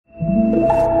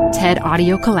TED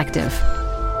Audio Collective.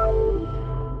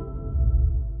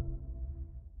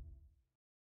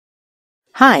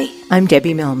 Hi, I'm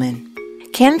Debbie Millman.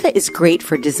 Canva is great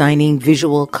for designing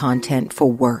visual content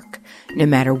for work, no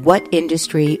matter what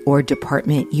industry or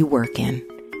department you work in.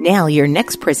 Now, your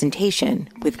next presentation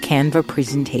with Canva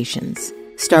Presentations.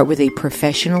 Start with a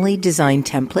professionally designed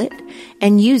template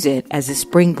and use it as a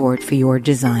springboard for your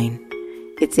design.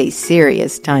 It's a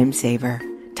serious time saver.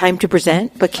 Time to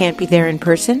present but can't be there in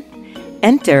person?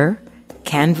 Enter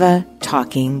Canva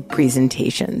Talking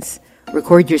Presentations.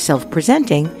 Record yourself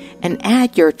presenting and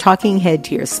add your talking head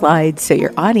to your slides so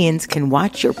your audience can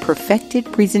watch your perfected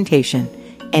presentation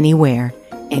anywhere,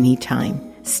 anytime.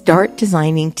 Start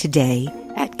designing today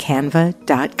at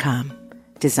canva.com.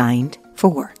 Designed for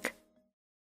work.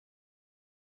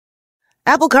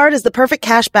 Apple Card is the perfect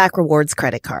cashback rewards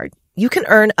credit card. You can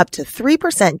earn up to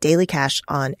 3% daily cash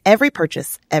on every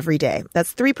purchase every day.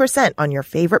 That's 3% on your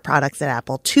favorite products at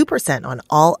Apple, 2% on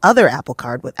all other Apple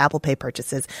Card with Apple Pay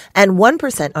purchases, and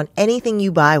 1% on anything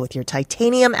you buy with your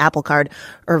titanium Apple Card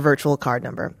or virtual card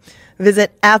number.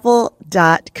 Visit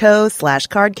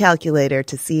apple.co/card calculator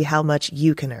to see how much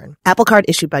you can earn. Apple Card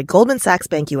issued by Goldman Sachs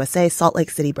Bank USA, Salt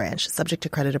Lake City branch. Subject to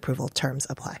credit approval. Terms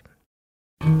apply.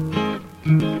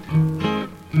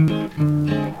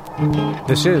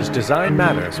 This is Design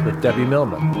Matters with Debbie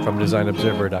Millman from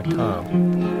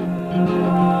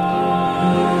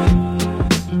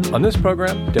DesignObserver.com. On this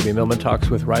program, Debbie Millman talks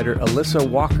with writer Alissa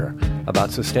Walker about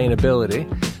sustainability,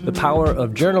 the power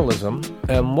of journalism,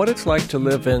 and what it's like to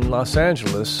live in Los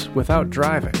Angeles without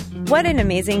driving. What an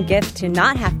amazing gift to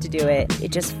not have to do it.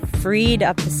 It just freed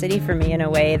up the city for me in a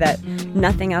way that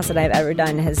nothing else that I've ever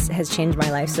done has changed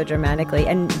my life so dramatically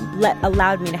and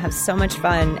allowed me to have so much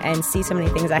fun and see so many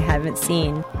things I haven't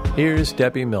seen. Here's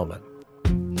Debbie Millman.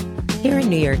 Here in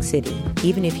New York City,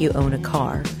 even if you own a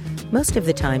car, most of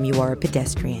the time you are a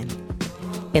pedestrian.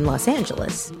 In Los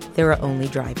Angeles, there are only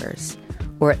drivers,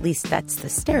 or at least that's the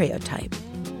stereotype.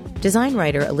 Design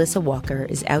writer Alissa Walker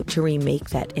is out to remake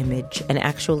that image and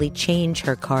actually change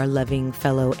her car-loving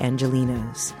fellow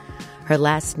Angelinos. Her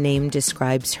last name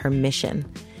describes her mission.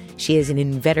 She is an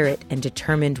inveterate and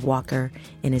determined walker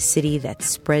in a city that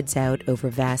spreads out over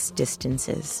vast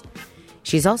distances.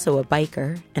 She's also a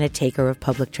biker and a taker of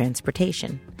public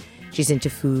transportation. She's into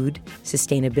food,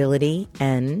 sustainability,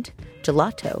 and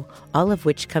gelato, all of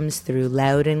which comes through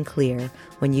loud and clear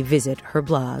when you visit her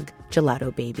blog,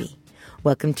 Gelato Baby.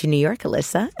 Welcome to New York,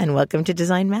 Alissa, and welcome to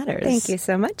Design Matters. Thank you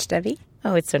so much, Debbie.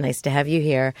 Oh, it's so nice to have you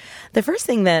here. The first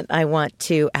thing that I want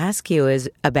to ask you is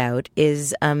a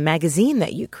magazine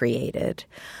that you created.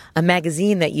 A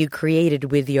magazine that you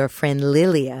created with your friend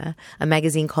Lilia, a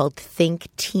magazine called Think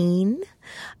Teen.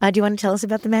 Do you want to tell us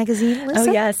about the magazine, Alissa?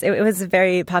 Oh, yes. It was a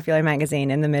very popular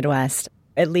magazine in the Midwest.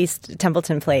 At least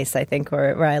Templeton Place, I think,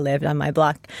 where I lived on my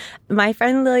block. My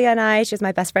friend Lilia and I, she was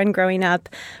my best friend growing up,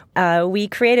 we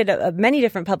created many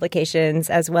different publications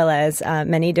as well as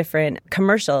many different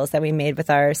commercials that we made with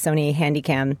our Sony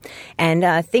Handycam.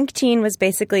 And Think Teen was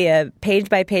basically a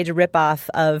page-by-page ripoff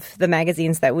of the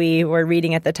magazines that we were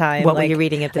reading at the time. What were you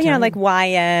reading at the time? You know, like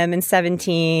YM and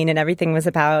 17, and everything was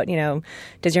about,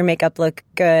 does your makeup look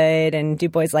good and do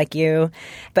boys like you?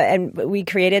 And we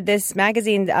created this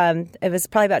magazine. It was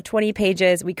probably about 20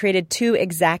 pages. We created 2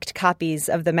 exact copies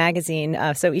of the magazine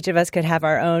so each of us could have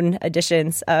our own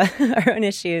editions, our own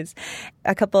issues.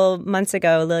 A couple months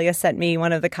ago, Lilia sent me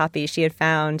one of the copies she had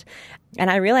found. And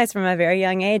I realized from a very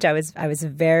young age, I was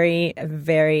very,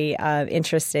 very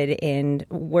interested in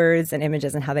words and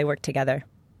images and how they work together.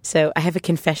 So I have a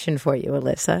confession for you,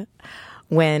 Alissa.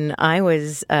 When I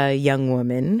was a young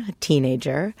woman, a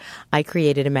teenager, I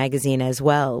created a magazine as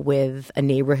well with a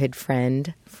neighborhood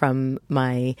friend from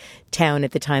my town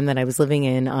at the time that I was living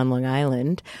in on Long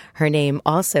Island. Her name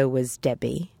also was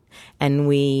Debbie, and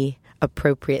we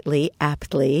appropriately,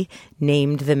 aptly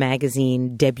named the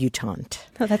magazine Debutante.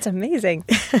 Oh, that's amazing.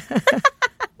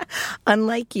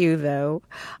 Unlike you, though,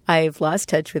 I've lost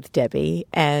touch with Debbie,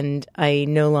 and I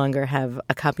no longer have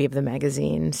a copy of the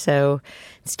magazine. So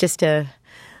it's just a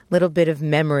little bit of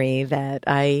memory that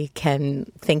I can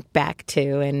think back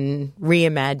to and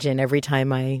reimagine every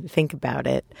time I think about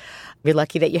it. You're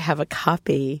lucky that you have a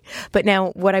copy. But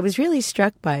now, what I was really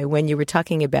struck by when you were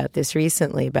talking about this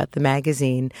recently, about the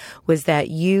magazine, was that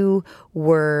you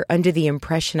were under the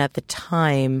impression at the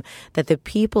time that the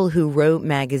people who wrote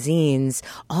magazines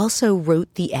also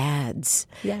wrote the ads.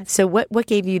 Yes. So what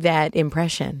gave you that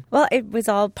impression? Well, it was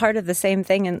all part of the same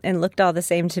thing and looked all the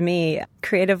same to me,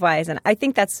 creative-wise. And I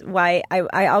think that's that's why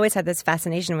I always had this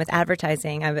fascination with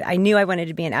advertising. I knew I wanted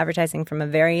to be in advertising from a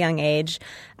very young age.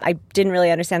 I didn't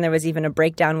really understand there was even a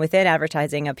breakdown within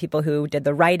advertising of people who did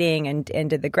the writing and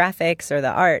did the graphics or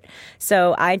the art.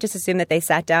 So I just assumed that they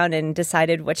sat down and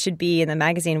decided what should be in the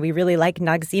magazine. We really like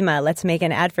Noxzema. Let's make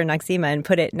an ad for Noxzema and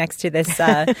put it next to this,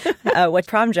 what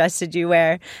prom dress did you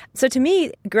wear? So to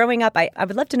me, growing up, I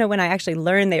would love to know when I actually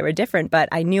learned they were different, but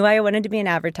I knew I wanted to be in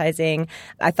advertising.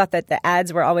 I thought that the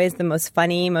ads were always the most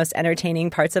funny, most entertaining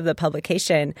parts of the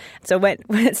publication. So when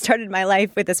it started my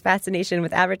life with this fascination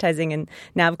with advertising, and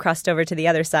now I've crossed over to the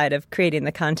other side of creating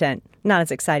the content. Not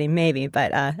as exciting, maybe,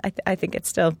 but I think it's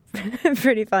still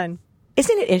pretty fun.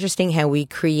 Isn't it interesting how we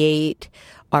create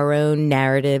our own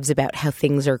narratives about how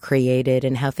things are created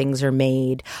and how things are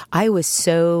made? I was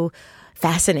so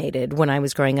fascinated when I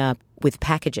was growing up with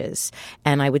packages,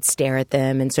 and I would stare at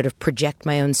them and sort of project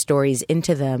my own stories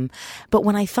into them. But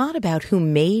when I thought about who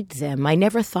made them, I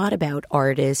never thought about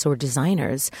artists or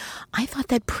designers. I thought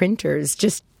that printers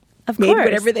just made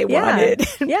whatever they wanted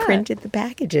and printed the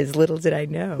packages. Little did I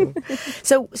know.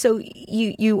 So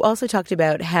you also talked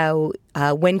about how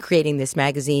when creating this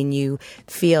magazine, you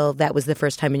feel that was the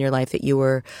first time in your life that you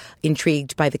were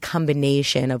intrigued by the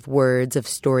combination of words, of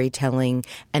storytelling,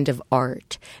 and of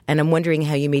art. And I'm wondering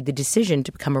how you made the decision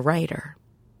to become a writer.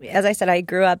 As I said, I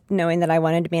grew up knowing that I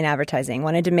wanted to be in advertising,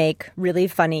 wanted to make really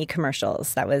funny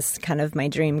commercials. That was kind of my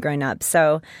dream growing up.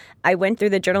 So I went through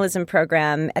the journalism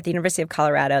program at the University of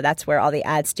Colorado. That's where all the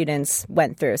ad students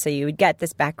went through. So you would get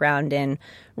this background in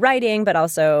writing, but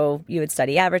also you would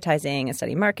study advertising and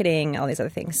study marketing, all these other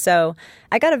things. So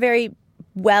I got a very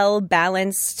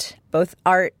well-balanced both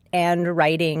art and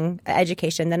writing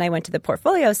education. Then I went to the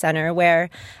Portfolio Center where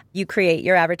you create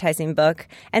your advertising book,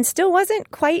 and still wasn't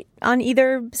quite on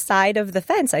either side of the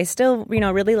fence. I still,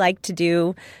 really liked to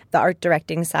do the art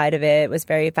directing side of it. Was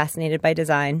very fascinated by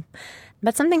design.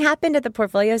 But something happened at the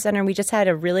Portfolio Center. We just had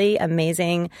a really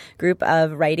amazing group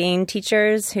of writing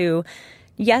teachers who,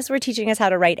 yes, were teaching us how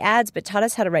to write ads, but taught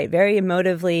us how to write very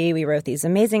emotively. We wrote these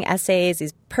amazing essays,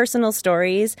 these personal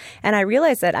stories. And I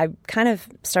realized that I kind of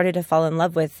started to fall in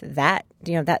love with that,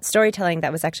 that storytelling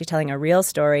that was actually telling a real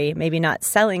story, maybe not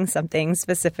selling something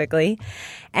specifically.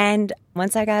 And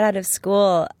once I got out of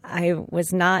school, I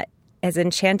was not as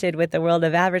enchanted with the world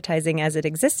of advertising as it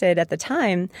existed at the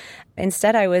time.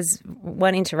 Instead, I was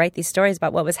wanting to write these stories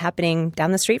about what was happening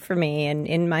down the street from me and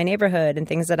in my neighborhood and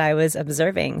things that I was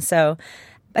observing. So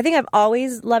I think I've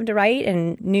always loved to write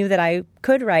and knew that I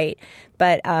could write,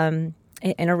 but in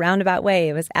a roundabout way,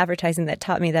 it was advertising that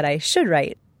taught me that I should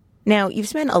write. Now, you've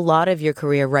spent a lot of your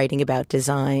career writing about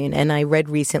design, and I read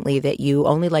recently that you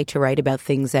only like to write about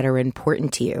things that are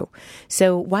important to you.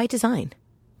 So why design?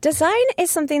 Design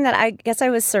is something that I guess I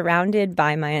was surrounded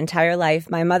by my entire life.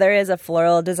 My mother is a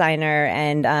floral designer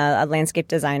and a landscape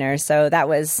designer, so that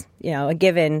was, a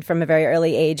given from a very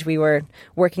early age. We were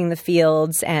working the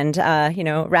fields and,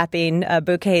 wrapping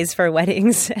bouquets for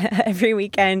weddings every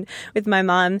weekend with my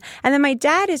mom. And then my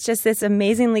dad is just this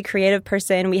amazingly creative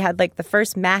person. We had the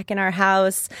first Mac in our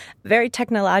house, very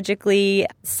technologically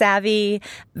savvy,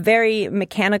 very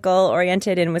mechanical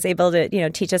oriented, and was able to,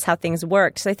 teach us how things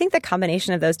worked. So I think the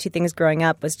combination of those two things growing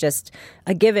up was just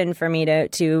a given for me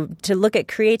to look at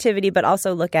creativity, but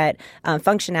also look at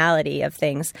functionality of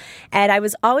things. And I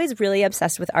was always really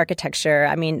obsessed with architecture.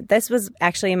 I mean, this was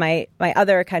actually my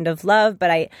other kind of love, but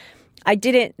I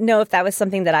didn't know if that was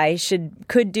something that I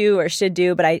could do or should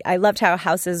do, but I loved how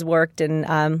houses worked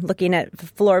and looking at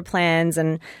floor plans.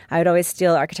 And I would always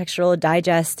steal Architectural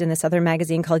Digest and this other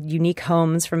magazine called Unique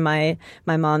Homes from my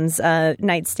mom's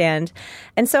nightstand.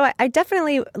 And so I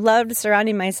definitely loved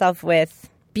surrounding myself with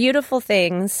beautiful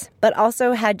things, but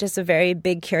also had just a very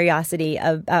big curiosity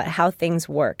about how things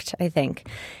worked, I think.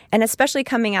 And especially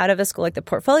coming out of a school like the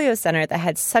Portfolio Center that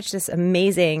had such this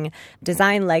amazing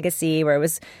design legacy where it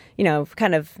was,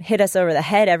 kind of hit us over the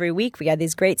head every week. We had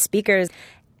these great speakers.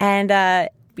 And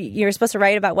you're supposed to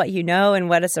write about what you know and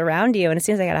what is around you. And as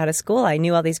soon as I got out of school, I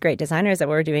knew all these great designers that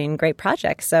were doing great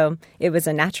projects. So it was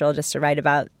a natural just to write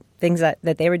about things that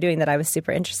they were doing that I was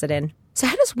super interested in. So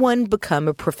how does one become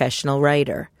a professional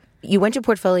writer? You went to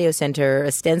Portfolio Center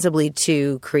ostensibly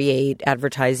to create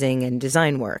advertising and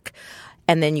design work.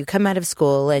 And then you come out of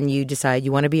school and you decide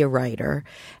you want to be a writer.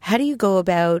 How do you go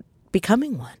about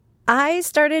becoming one? I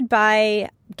started by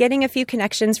getting a few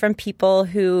connections from people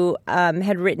who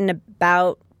had written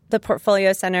about the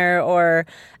Portfolio Center or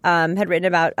had written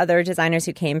about other designers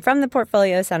who came from the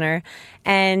Portfolio Center.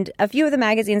 And a few of the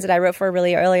magazines that I wrote for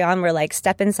really early on were like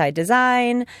Step Inside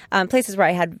Design, places where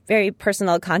I had very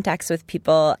personal contacts with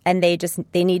people, and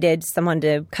they needed someone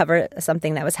to cover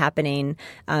something that was happening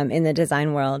in the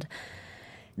design world.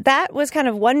 That was kind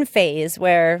of one phase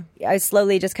where I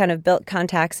slowly just kind of built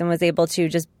contacts and was able to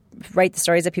just write the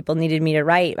stories that people needed me to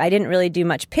write. I didn't really do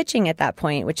much pitching at that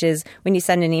point, which is when you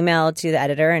send an email to the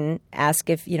editor and ask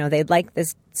if, they'd like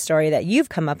this story that you've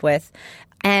come up with.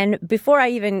 And before I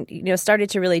even, started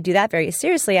to really do that very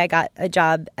seriously, I got a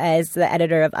job as the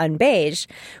editor of Unbeige,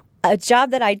 a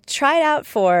job that I tried out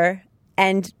for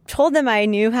and told them I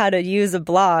knew how to use a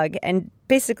blog, and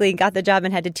basically got the job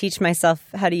and had to teach myself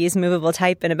how to use movable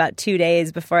type in about 2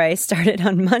 days before I started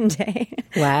on Monday.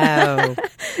 Wow.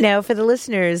 Now, for the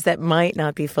listeners that might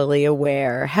not be fully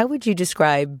aware, how would you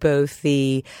describe both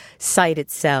the site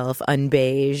itself,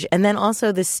 Unbeige, and then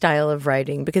also the style of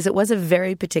writing? Because it was a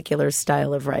very particular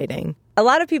style of writing. A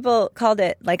lot of people called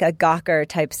it like a Gawker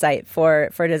type site for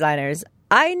designers.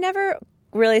 I never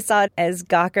really saw it as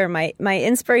Gawker. My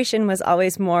inspiration was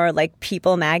always more like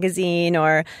People magazine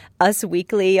or Us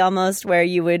Weekly almost, where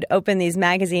you would open these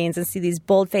magazines and see these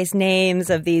bold-faced names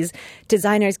of these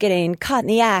designers getting caught in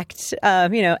the act,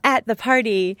 at the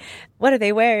party. What are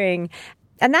they wearing?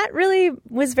 And that really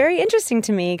was very interesting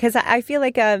to me because I feel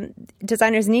like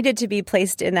designers needed to be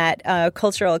placed in that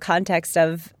cultural context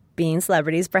of being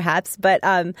celebrities, perhaps, but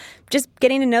just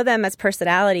getting to know them as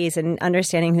personalities and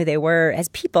understanding who they were as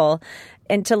people,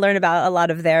 and to learn about a lot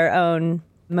of their own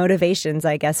motivations,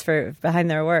 I guess, for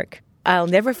behind their work. I'll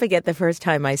never forget the first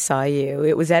time I saw you.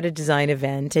 It was at a design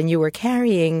event, and you were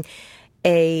carrying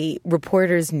a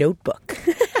reporter's notebook.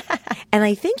 And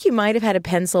I think you might have had a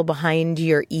pencil behind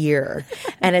your ear.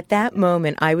 And at that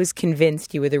moment, I was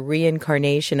convinced you were the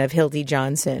reincarnation of Hildy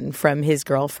Johnson from His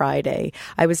Girl Friday.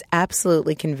 I was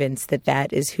absolutely convinced that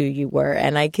that is who you were.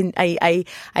 And I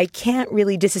can't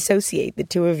really disassociate the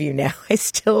two of you now. I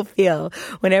still feel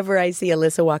whenever I see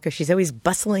Alissa Walker, she's always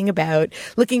bustling about,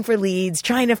 looking for leads,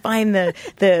 trying to find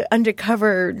the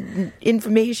undercover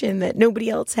information that nobody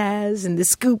else has and the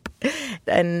scoop.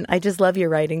 And I just love your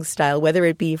writing style, whether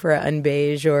it be for Unbeige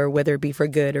or whether it be for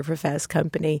Good or for Fast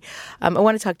Company. I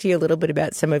want to talk to you a little bit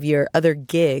about some of your other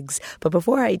gigs. But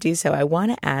before I do so, I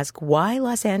want to ask, why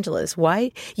Los Angeles?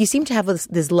 Why? You seem to have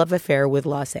this love affair with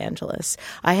Los Angeles.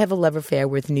 I have a love affair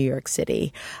with New York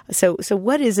City. So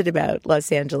what is it about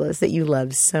Los Angeles that you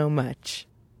love so much?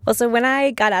 Well, so when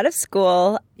I got out of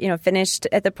school, finished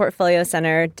at the Portfolio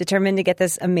Center, determined to get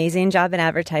this amazing job in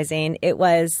advertising, it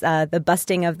was the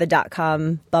busting of the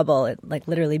 .com bubble. It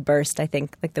literally burst, I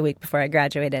think, the week before I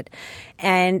graduated.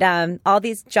 And all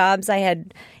these jobs I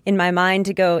had in my mind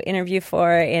to go interview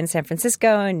for in San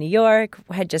Francisco and New York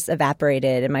had just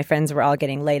evaporated, and my friends were all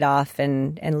getting laid off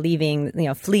and leaving,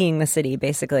 fleeing the city,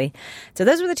 basically. So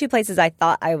those were the two places I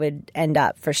thought I would end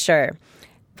up for sure.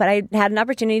 But I had an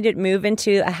opportunity to move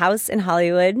into a house in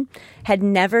Hollywood, had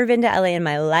never been to LA in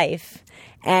my life.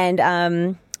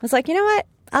 And was like, you know what?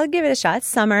 I'll give it a shot. It's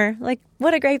summer.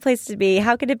 What a great place to be.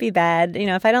 How could it be bad?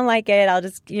 If I don't like it, I'll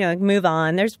just, move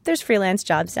on. There's freelance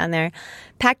jobs down there.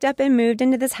 Packed up and moved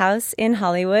into this house in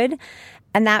Hollywood.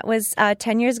 And that was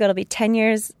 10 years ago. It'll be 10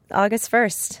 years August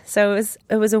 1st. So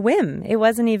it was a whim. It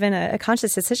wasn't even a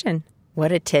conscious decision.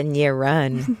 What a 10-year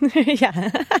run.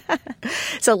 Yeah.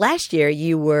 So last year,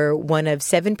 you were one of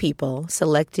 7 people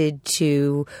selected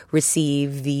to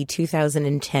receive the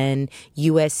 2010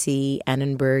 USC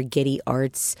Annenberg Getty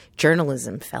Arts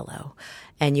Journalism Fellow.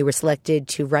 And you were selected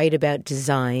to write about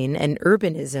design and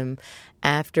urbanism,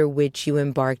 after which you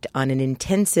embarked on an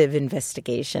intensive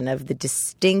investigation of the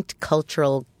distinct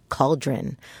cultural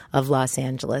cauldron of Los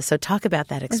Angeles. So talk about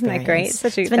that experience. Isn't that great?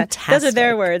 It's fantastic. Those are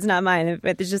their words, not mine.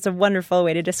 It's just a wonderful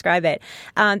way to describe it.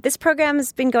 This program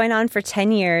has been going on for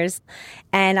 10 years,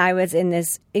 and I was in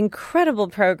this incredible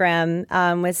program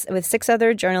with 6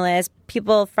 other journalists,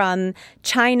 people from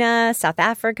China, South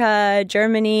Africa,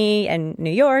 Germany, and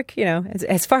New York,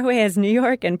 as far away as New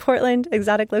York and Portland,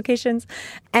 exotic locations.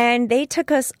 And they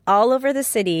took us all over the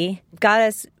city, got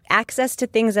us access to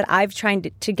things that I've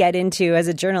tried to get into as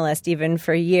a journalist even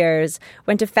for years.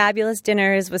 Went to fabulous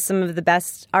dinners with some of the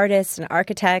best artists and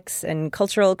architects and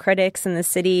cultural critics in the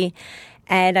city.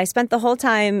 And I spent the whole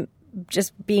time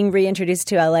just being reintroduced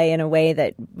to LA in a way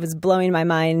that was blowing my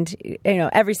mind,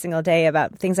 every single day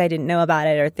about things I didn't know about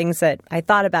it or things that I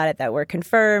thought about it that were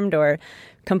confirmed or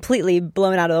completely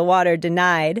blown out of the water,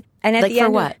 denied. And at the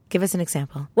end, what? Give us an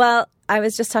example. Well, I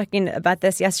was just talking about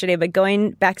this yesterday, but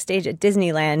going backstage at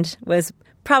Disneyland was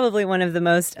probably one of the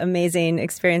most amazing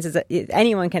experiences that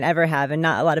anyone can ever have, and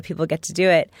not a lot of people get to do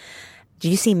it. Did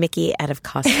you see Mickey out of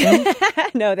costume?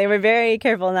 No, they were very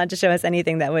careful not to show us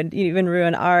anything that would even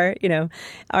ruin our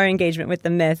engagement with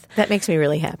the myth. That makes me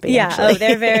really happy. Yeah, actually.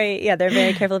 they're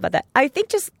very careful about that. I think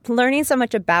just learning so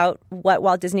much about what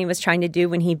Walt Disney was trying to do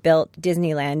when he built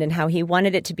Disneyland and how he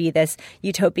wanted it to be this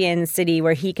utopian city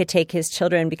where he could take his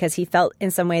children because he felt in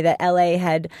some way that LA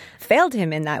had failed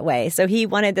him in that way. So he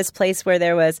wanted this place where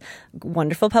there was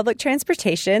wonderful public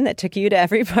transportation that took you to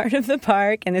every part of the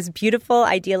park and this beautiful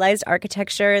idealized architecture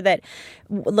that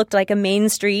looked like a main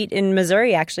street in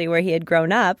Missouri, actually, where he had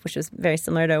grown up, which was very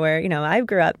similar to where, I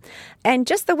grew up. And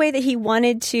just the way that he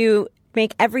wanted to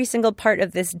make every single part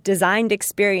of this designed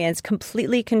experience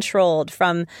completely controlled,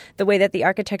 from the way that the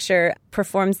architecture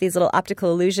performs these little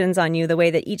optical illusions on you, the way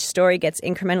that each story gets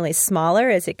incrementally smaller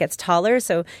as it gets taller,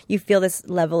 so you feel this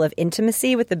level of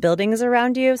intimacy with the buildings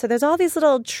around you. So there's all these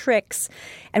little tricks.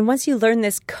 And once you learn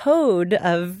this code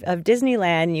of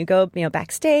Disneyland, you go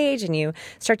backstage and you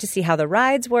start to see how the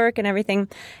rides work and everything,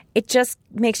 it just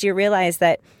makes you realize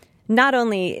that not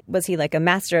only was he like a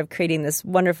master of creating this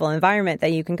wonderful environment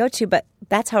that you can go to, but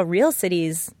that's how real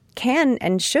cities can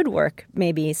and should work,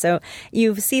 maybe. So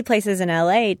you see places in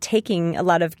LA taking a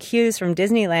lot of cues from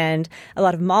Disneyland, a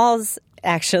lot of malls,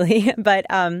 actually. But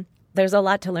there's a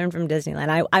lot to learn from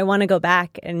Disneyland. I want to go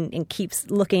back and keep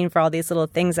looking for all these little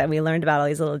things that we learned about, all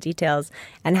these little details,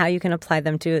 and how you can apply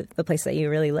them to the place that you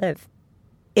really live.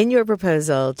 In your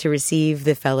proposal to receive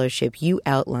the fellowship, you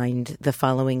outlined the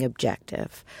following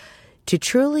objective. To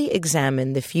truly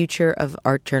examine the future of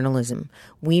art journalism,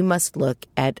 we must look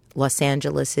at Los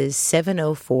Angeles'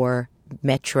 704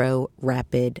 Metro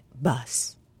Rapid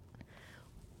Bus.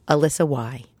 Alissa,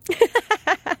 why?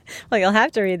 Well, you'll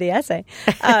have to read the essay.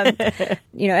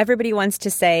 Everybody wants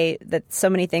to say that so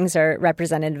many things are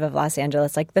representative of Los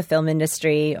Angeles, like the film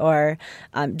industry or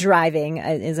driving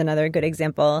is another good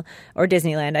example, or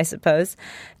Disneyland, I suppose.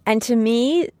 And to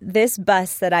me, this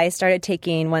bus that I started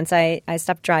taking once I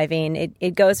stopped driving,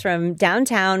 it goes from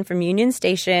downtown, from Union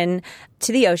Station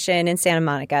to the ocean in Santa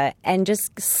Monica, and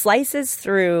just slices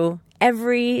through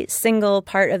every single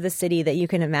part of the city that you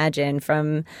can imagine,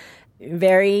 from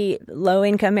very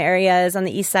low-income areas on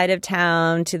the east side of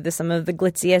town to some of the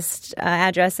glitziest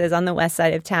addresses on the west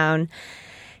side of town.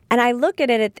 And I look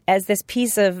at it as this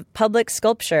piece of public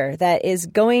sculpture that is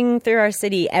going through our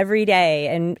city every day.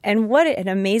 And what an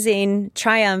amazing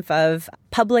triumph of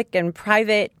public and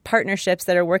private partnerships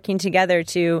that are working together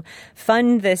to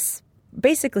fund this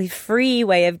basically free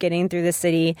way of getting through the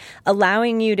city,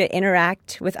 allowing you to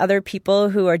interact with other people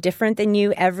who are different than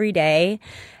you every day.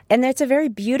 And it's a very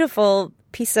beautiful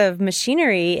piece of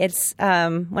machinery. It's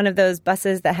one of those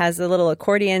buses that has a little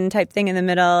accordion type thing in the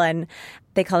middle, and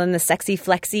they call them the sexy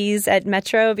flexies at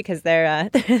Metro because they're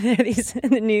this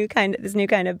new kind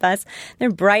of bus.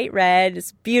 They're bright red.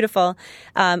 It's beautiful.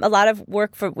 A lot of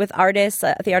work with artists.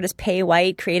 The artist Pei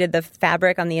White created the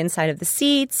fabric on the inside of the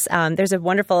seats. There's a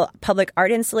wonderful public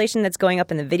art installation that's going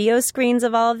up in the video screens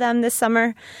of all of them this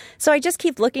summer. So I just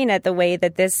keep looking at the way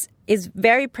that this is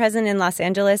very present in Los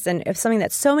Angeles, and it's something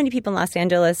that so many people in Los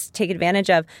Angeles take advantage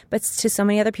of, but to so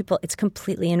many other people, it's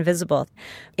completely invisible.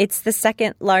 It's the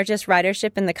second largest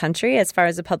ridership in the country as far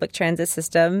as a public transit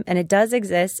system, and it does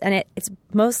exist, and it's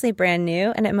mostly brand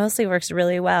new, and it mostly works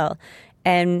really well.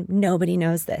 And nobody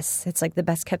knows this. It's like the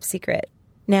best kept secret.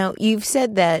 Now, you've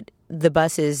said that the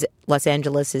bus is Los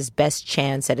Angeles' best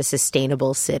chance at a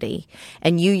sustainable city,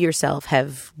 and you yourself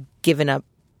have given up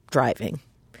driving.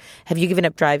 Have you given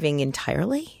up driving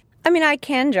entirely? I mean, I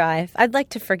can drive. I'd like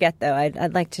to forget, though.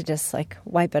 I'd like to just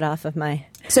wipe it off of my.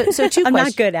 So two I'm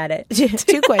not good at it.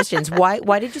 Two questions.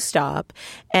 Why did you stop?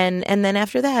 And then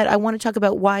after that, I want to talk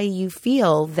about why you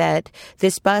feel that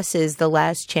this bus is the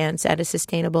last chance at a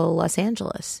sustainable Los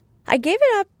Angeles. I gave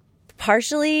it up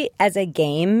partially as a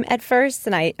game at first,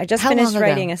 and I just finished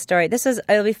writing a story.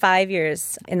 It'll be 5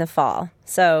 years in the fall.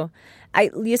 So I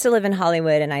used to live in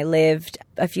Hollywood, and I lived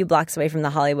a few blocks away from the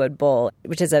Hollywood Bowl,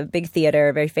 which is a big theater,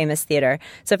 a very famous theater.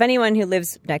 So if anyone who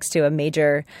lives next to a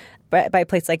major, by a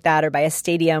place like that, or by a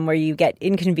stadium where you get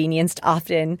inconvenienced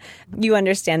often, you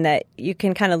understand that you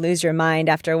can kind of lose your mind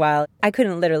after a while. I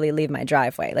couldn't literally leave my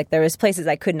driveway. There was places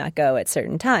I could not go at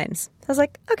certain times. So I was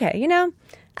like, okay,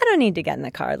 I don't need to get in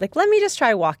the car. Let me just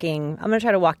try walking. I'm going to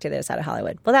try to walk to the other side of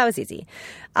Hollywood. Well, that was easy.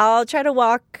 I'll try to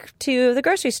walk to the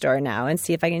grocery store now and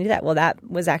see if I can do that. Well, that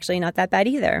was actually not that bad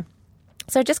either.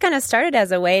 So it just kind of started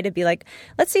as a way to be like,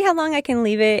 let's see how long I can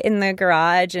leave it in the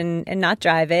garage and not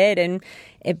drive it. And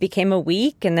it became a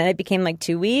week, and then it became like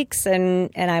 2 weeks. And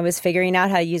I was figuring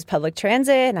out how to use public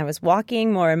transit, and I was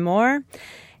walking more and more.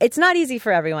 It's not easy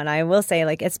for everyone, I will say,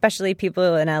 like especially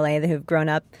people in LA who've grown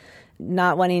up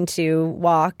not wanting to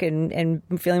walk and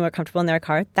feeling more comfortable in their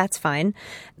car. That's fine.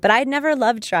 But I'd never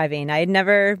loved driving. I had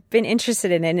never been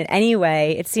interested in it in any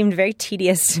way. It seemed very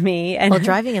tedious to me. And well,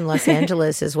 driving in Los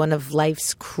Angeles is one of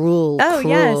life's cruel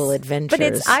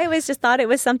adventures. But I always just thought it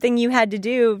was something you had to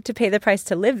do to pay the price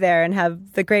to live there and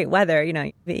have the great weather. You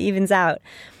know, it evens out.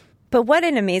 But what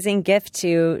an amazing gift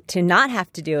to not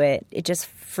have to do it. It just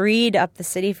freed up the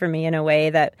city for me in a way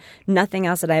that nothing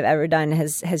else that I've ever done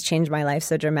has changed my life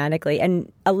so dramatically and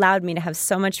allowed me to have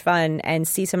so much fun and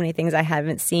see so many things I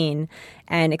haven't seen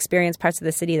and experience parts of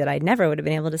the city that I never would have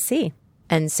been able to see.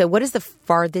 And so what is the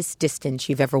farthest distance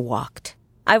you've ever walked?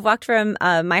 I've walked from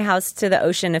my house to the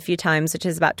ocean a few times, which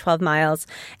is about 12 miles.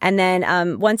 And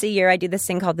then once a year, I do this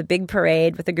thing called the Big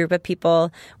Parade with a group of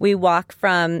people. We walk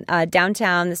from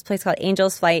downtown, this place called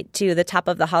Angel's Flight, to the top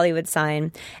of the Hollywood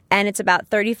sign. And it's about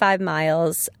 35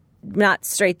 miles. Not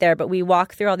straight there, but we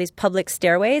walk through all these public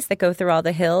stairways that go through all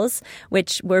the hills,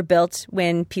 which were built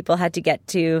when people had to get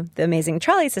to the amazing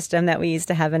trolley system that we used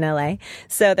to have in LA.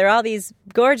 So there are all these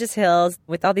gorgeous hills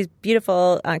with all these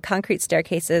beautiful concrete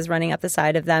staircases running up the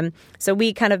side of them. So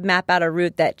we kind of map out a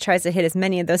route that tries to hit as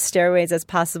many of those stairways as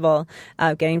possible,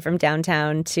 getting from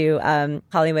downtown to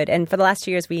Hollywood. And for the last 2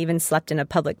 years, we even slept in a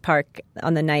public park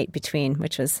on the night between,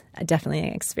 which was definitely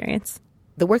an experience.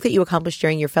 The work that you accomplished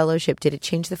during your fellowship, did it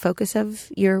change the focus of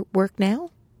your work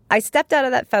now? I stepped out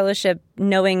of that fellowship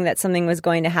knowing that something was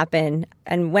going to happen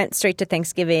and went straight to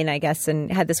Thanksgiving, I guess,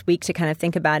 and had this week to kind of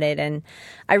think about it. And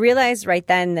I realized right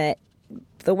then that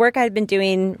the work I'd been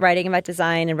doing, writing about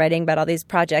design and writing about all these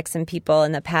projects and people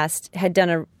in the past, had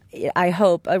done, I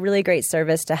hope, a really great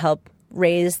service to help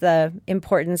raise the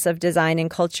importance of design and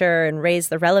culture and raise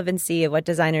the relevancy of what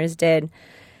designers did.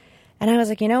 And I was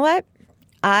like, you know what?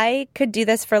 I could do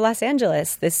this for Los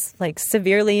Angeles, this like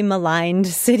severely maligned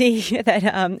city that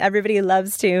everybody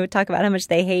loves to talk about how much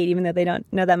they hate, even though they don't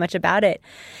know that much about it.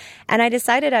 And I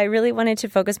decided I really wanted to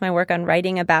focus my work on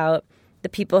writing about the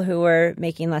people who were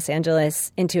making Los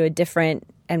Angeles into a different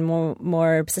and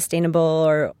more sustainable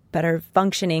or better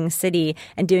functioning city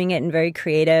and doing it in very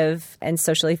creative and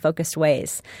socially focused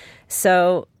ways.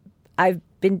 So I've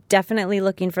been definitely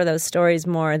looking for those stories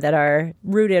more that are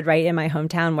rooted right in my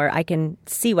hometown where I can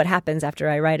see what happens after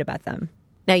I write about them.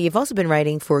 Now, you've also been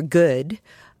writing for Good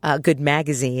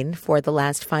magazine for the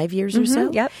last 5 years or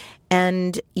so. Yep.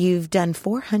 And you've done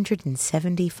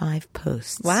 475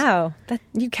 posts. Wow.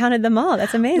 You counted them all.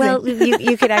 That's amazing. Well,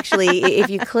 you could actually, if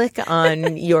you click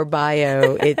on your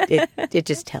bio, it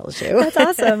just tells you. That's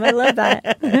awesome. I love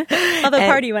that. I'll have a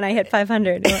party when I hit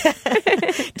 500.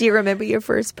 Do you remember your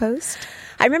first post?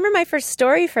 I remember my first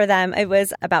story for them. It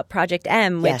was about Project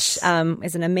M, which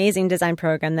is an amazing design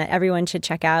program that everyone should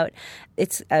check out.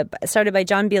 It's started by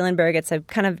John Bielenberg. It's a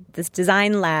kind of this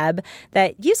design lab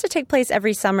that used to take place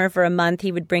every summer for a month.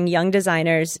 He would bring young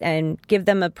designers and give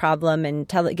them a problem and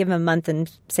give them a month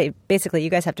and say, basically,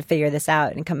 you guys have to figure this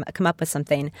out and come up with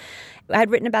something. I had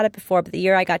written about it before, but the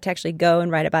year I got to actually go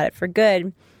and write about it for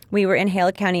Good, we were in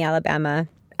Hale County, Alabama.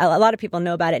 A lot of people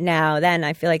know about it now. Then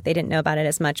I feel like they didn't know about it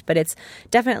as much, but it's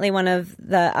definitely one of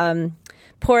the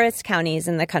poorest counties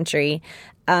in the country.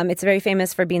 It's very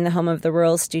famous for being the home of the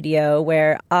Rural Studio,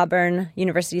 where Auburn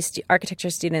University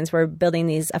architecture students were building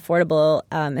these affordable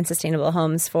and sustainable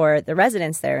homes for the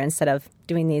residents there instead of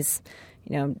doing these,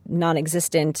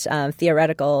 non-existent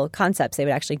theoretical concepts. They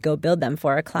would actually go build them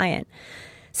for a client.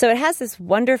 So it has this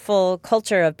wonderful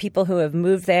culture of people who have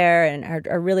moved there and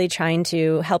are really trying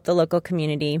to help the local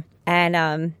community. And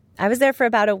I was there for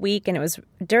about a week, and it was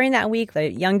during that week, the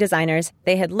young designers,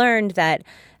 they had learned that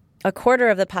a quarter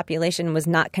of the population was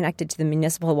not connected to the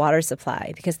municipal water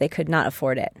supply because they could not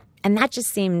afford it. And that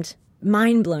just seemed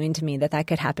mind-blowing to me that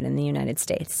could happen in the United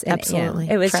States. And, absolutely.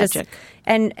 It was tragic.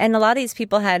 And a lot of these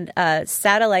people had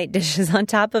satellite dishes on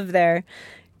top of their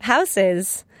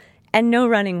houses and no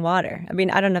running water. I mean,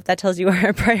 I don't know if that tells you where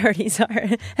our priorities are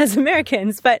as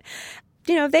Americans, but,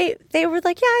 they were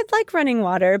like, yeah, I'd like running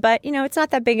water, but, it's not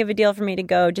that big of a deal for me to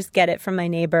go just get it from my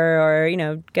neighbor or,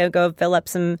 go fill up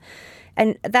some.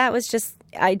 And that was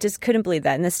I just couldn't believe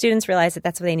that. And the students realized that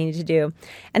that's what they needed to do.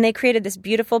 And they created this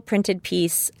beautiful printed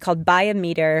piece called By a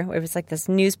Meter, where it was like this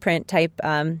newsprint type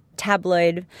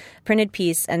tabloid printed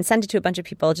piece, and sent it to a bunch of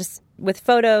people just with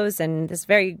photos and this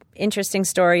very interesting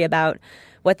story about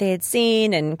what they had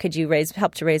seen and could you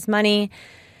help to raise money.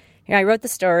 I wrote the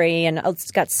story and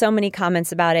it's got so many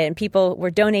comments about it, and people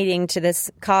were donating to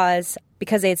this cause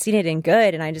because they had seen it in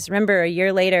Good. And I just remember a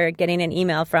year later getting an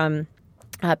email from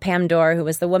Pam Dorr, who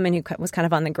was the woman who was kind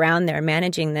of on the ground there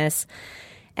managing this.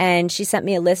 And she sent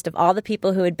me a list of all the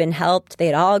people who had been helped. They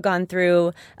had all gone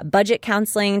through budget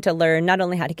counseling to learn not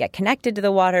only how to get connected to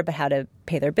the water, but how to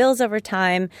pay their bills over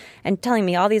time, and telling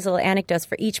me all these little anecdotes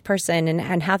for each person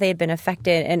and how they had been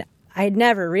affected. And I had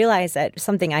never realized that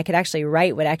something I could actually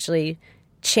write would actually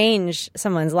change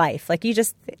someone's life. Like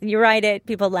you write it,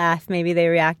 people laugh, maybe they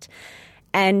react.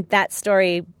 And that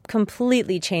story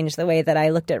completely changed the way that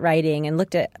I looked at writing and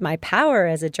looked at my power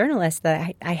as a journalist,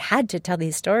 that I had to tell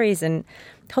these stories, and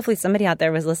hopefully somebody out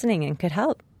there was listening and could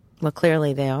help. Well,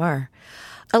 clearly they are.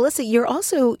 Alissa,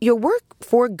 your work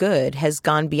for Good has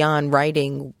gone beyond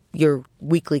writing your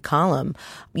weekly column.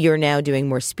 You're now doing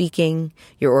more speaking,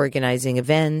 you're organizing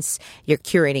events, you're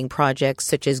curating projects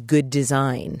such as Good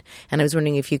Design. And I was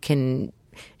wondering if you can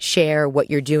share what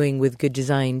you're doing with Good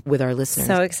Design with our listeners.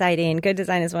 So exciting. Good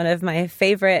Design is one of my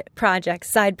favorite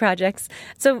side projects.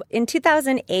 So in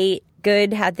 2008,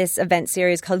 Good had this event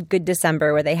series called Good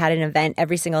December, where they had an event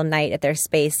every single night at their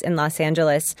space in Los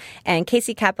Angeles. And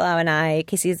Casey Kaplow and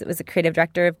Casey was the creative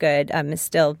director of Good, is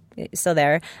still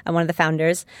there, one of the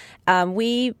founders.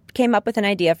 We came up with an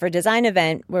idea for a design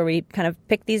event where we kind of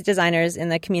picked these designers in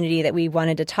the community that we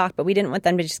wanted to talk, but we didn't want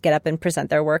them to just get up and present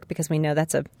their work, because we know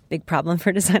that's a big problem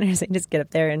for designers. They just get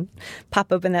up there and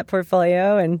pop open that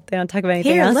portfolio and they don't talk about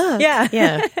anything else. Look.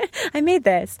 Yeah. I made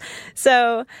this.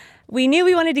 So we knew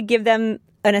we wanted to give them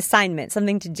an assignment,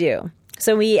 something to do.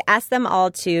 So we asked them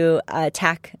all to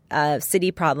attack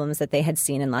city problems that they had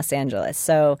seen in Los Angeles.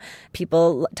 So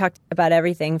people talked about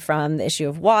everything from the issue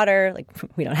of water, like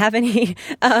we don't have any,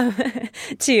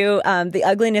 to the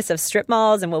ugliness of strip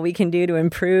malls and what we can do to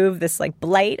improve this like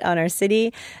blight on our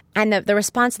city. And the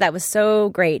response to that was so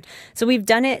great. So we've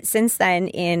done it since then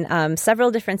in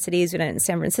several different cities. We did it in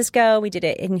San Francisco. We did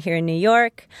it here in New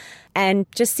York. And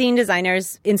just seeing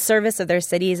designers in service of their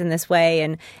cities in this way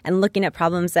and looking at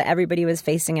problems that everybody was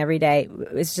facing every day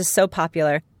was just so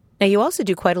popular. Now, you also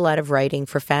do quite a lot of writing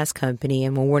for Fast Company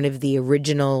and were one of the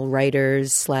original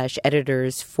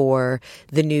writers/editors for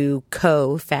the new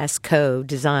Fast Co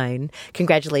design.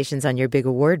 Congratulations on your big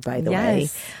award, by the way.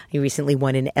 You recently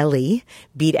won an Ellie,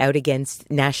 beat out against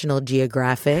National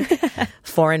Geographic,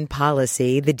 Foreign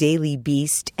Policy, The Daily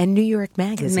Beast, and New York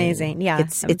Magazine. Amazing, yeah.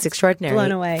 It's extraordinary.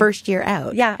 Blown away. First year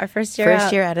out. Yeah, our first year out.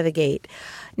 First year out of the gate.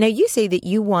 Now, you say that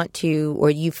you want to, or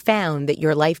you found that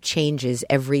your life changes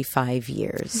every 5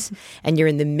 years, and you're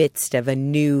in the midst of a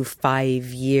new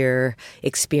 5-year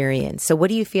experience. So what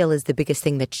do you feel is the biggest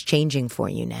thing that's changing for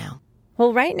you now?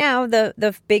 Well, right now,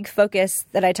 the big focus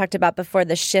that I talked about before,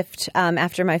 the shift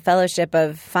after my fellowship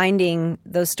of finding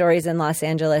those stories in Los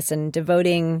Angeles and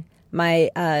devoting my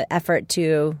effort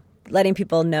to letting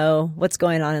people know what's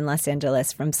going on in Los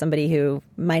Angeles from somebody who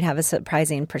might have a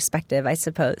surprising perspective, I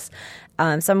suppose.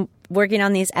 So I'm working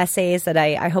on these essays that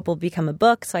I hope will become a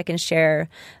book so I can share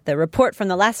the report from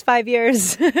the last 5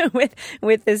 years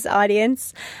with this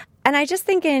audience. And I just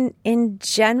think in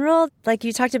general, like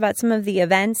you talked about some of the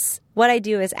events, what I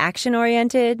do is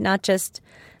action-oriented, not just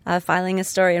filing a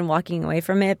story and walking away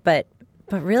from it, but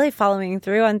really following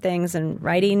through on things and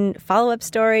writing follow-up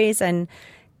stories and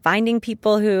finding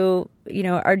people who,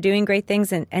 are doing great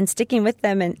things and sticking with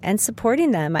them and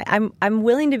supporting them. I'm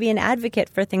willing to be an advocate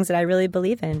for things that I really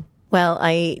believe in. Well,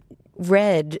 I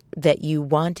read that you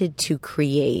wanted to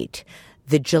create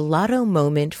the gelato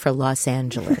moment for Los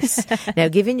Angeles. Now,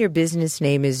 given your business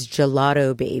name is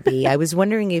Gelato Baby, I was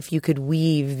wondering if you could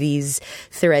weave these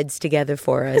threads together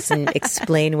for us and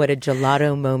explain what a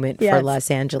gelato moment for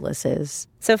Los Angeles is.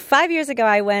 So 5 years ago,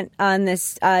 I went on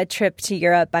this trip to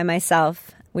Europe by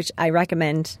myself, which I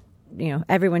recommend.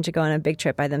 Everyone should go on a big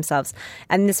trip by themselves.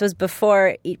 And this was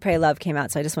before Eat, Pray, Love came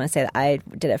out. So I just want to say that I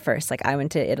did it first. Like I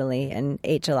went to Italy and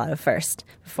ate gelato first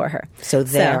before her. So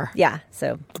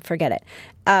So forget it.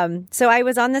 So I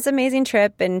was on this amazing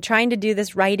trip and trying to do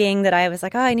this writing that I was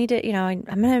like, I need to, I'm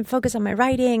going to focus on my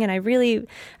writing. And I really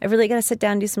got to sit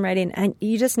down and do some writing. And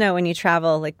you just know when you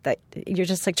travel like that, you're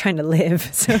just like trying to live.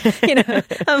 So,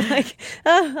 I'm like,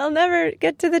 I'll never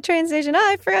get to the train station.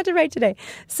 I forgot to write today.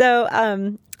 So,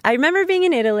 I remember being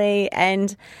in Italy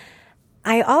and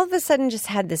I all of a sudden just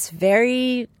had this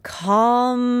very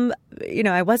calm,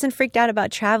 I wasn't freaked out about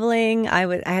traveling.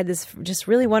 I had this just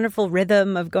really wonderful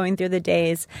rhythm of going through the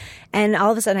days. And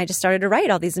all of a sudden I just started to write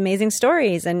all these amazing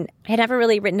stories. And I had never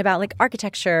really written about like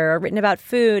architecture or written about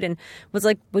food and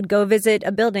would go visit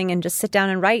a building and just sit down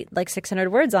and write like 600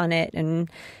 words on it.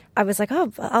 And I was like,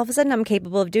 oh, all of a sudden I'm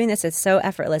capable of doing this. It's so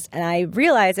effortless. And I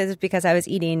realized it was because I was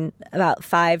eating about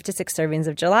 5 to 6 servings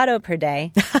of gelato per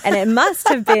day. And it must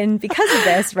have been because of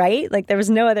this, right? Like there was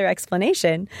no other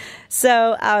explanation.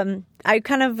 So I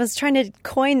kind of was trying to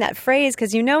coin that phrase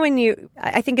because,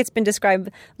 I think it's been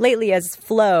described lately as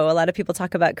flow. A lot of people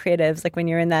talk about creatives, like when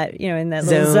you're in that, in that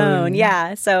little zone.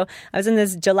 Yeah. So I was in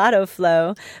this gelato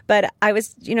flow, but I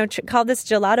was, called this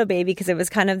gelato baby because it was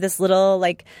kind of this little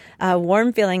like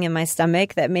warm feeling in my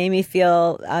stomach that made me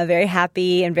feel very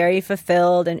happy and very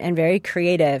fulfilled and very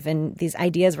creative. And these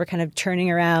ideas were kind of churning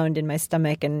around in my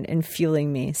stomach and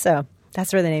fueling me. So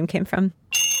that's where the name came from.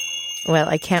 Well,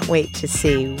 I can't wait to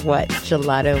see what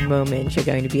gelato moment you're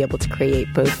going to be able to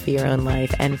create both for your own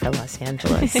life and for Los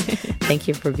Angeles. Thank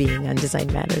you for being on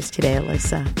Design Matters today,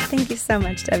 Alissa. Thank you so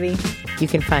much, Debbie. You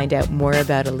can find out more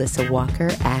about Alissa Walker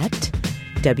at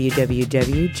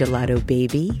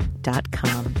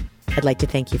www.gelatobaby.com. I'd like to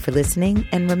thank you for listening,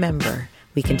 and remember,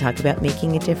 we can talk about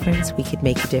making a difference, we could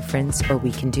make a difference, or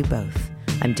we can do both.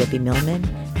 I'm Debbie Millman,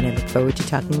 and I look forward to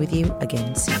talking with you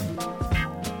again soon.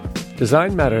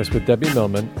 Design Matters with Debbie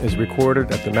Millman is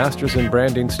recorded at the Masters in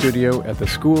Branding Studio at the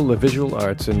School of Visual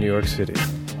Arts in New York City.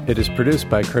 It is produced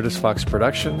by Curtis Fox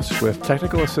Productions with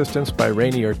technical assistance by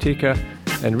Rainey Ortica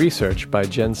and research by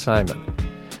Jen Simon.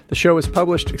 The show is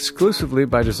published exclusively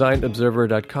by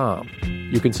DesignObserver.com.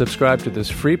 You can subscribe to this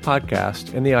free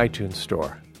podcast in the iTunes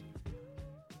Store.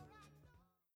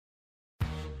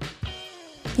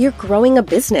 You're growing a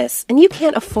business, and you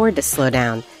can't afford to slow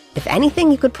down. If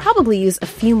anything, you could probably use a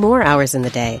few more hours in the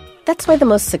day. That's why the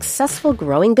most successful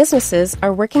growing businesses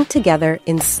are working together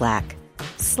in Slack.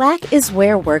 Slack is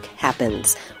where work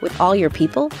happens, with all your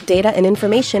people, data, and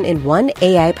information in one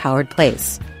AI-powered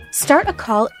place. Start a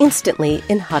call instantly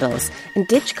in huddles and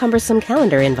ditch cumbersome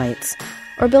calendar invites.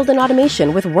 Or build an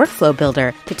automation with Workflow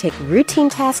Builder to take routine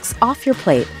tasks off your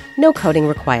plate. No coding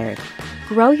required.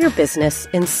 Grow your business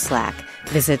in Slack.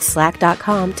 Visit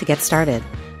slack.com to get started.